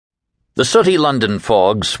The sooty London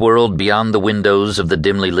fog swirled beyond the windows of the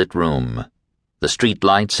dimly lit room. The street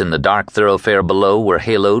lights in the dark thoroughfare below were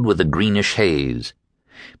haloed with a greenish haze.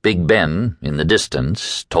 Big Ben, in the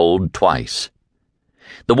distance, tolled twice.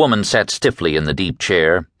 The woman sat stiffly in the deep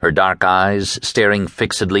chair, her dark eyes staring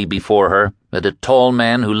fixedly before her at a tall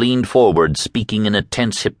man who leaned forward, speaking in a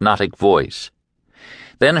tense, hypnotic voice.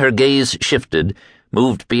 Then her gaze shifted,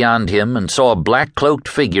 moved beyond him, and saw a black-cloaked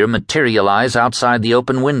figure materialize outside the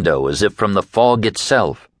open window as if from the fog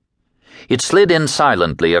itself. It slid in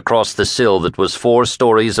silently across the sill that was 4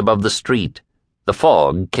 stories above the street. The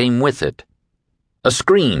fog came with it. A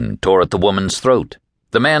scream tore at the woman's throat.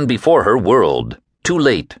 The man before her whirled. Too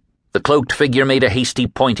late. The cloaked figure made a hasty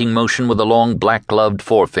pointing motion with a long black-gloved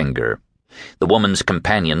forefinger. The woman's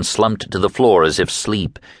companion slumped to the floor as if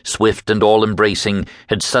sleep, swift and all-embracing,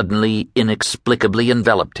 had suddenly, inexplicably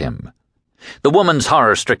enveloped him. The woman's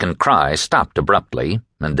horror-stricken cry stopped abruptly,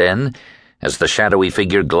 and then, as the shadowy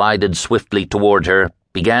figure glided swiftly toward her,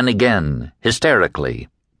 began again, hysterically.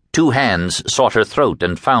 2 hands sought her throat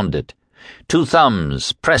and found it. 2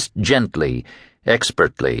 thumbs pressed gently,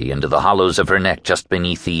 expertly, into the hollows of her neck just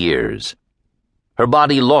beneath the ears. Her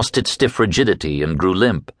body lost its stiff rigidity and grew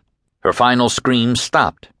limp. Her final scream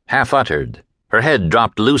stopped, half-uttered. Her head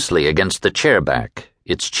dropped loosely against the chair back,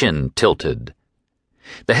 its chin tilted.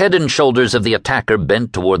 The head and shoulders of the attacker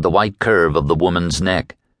bent toward the white curve of the woman's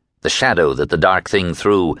neck. The shadow that the dark thing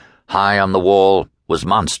threw, high on the wall, was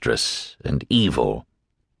monstrous and evil.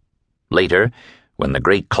 Later, when the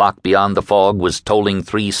great clock beyond the fog was tolling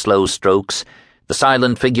 3 slow strokes, the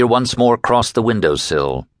silent figure once more crossed the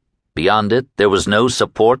windowsill. Beyond it, there was no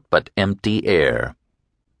support but empty air.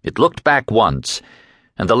 It looked back once,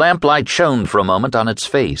 and the lamplight shone for a moment on its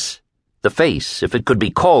face. The face, if it could be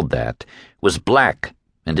called that, was black,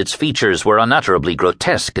 and its features were unutterably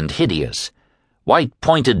grotesque and hideous. White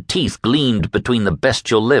pointed teeth gleamed between the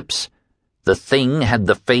bestial lips. The thing had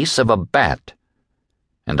the face of a bat.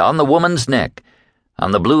 And on the woman's neck, on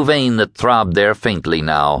the blue vein that throbbed there faintly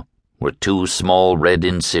now, were 2 small red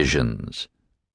incisions.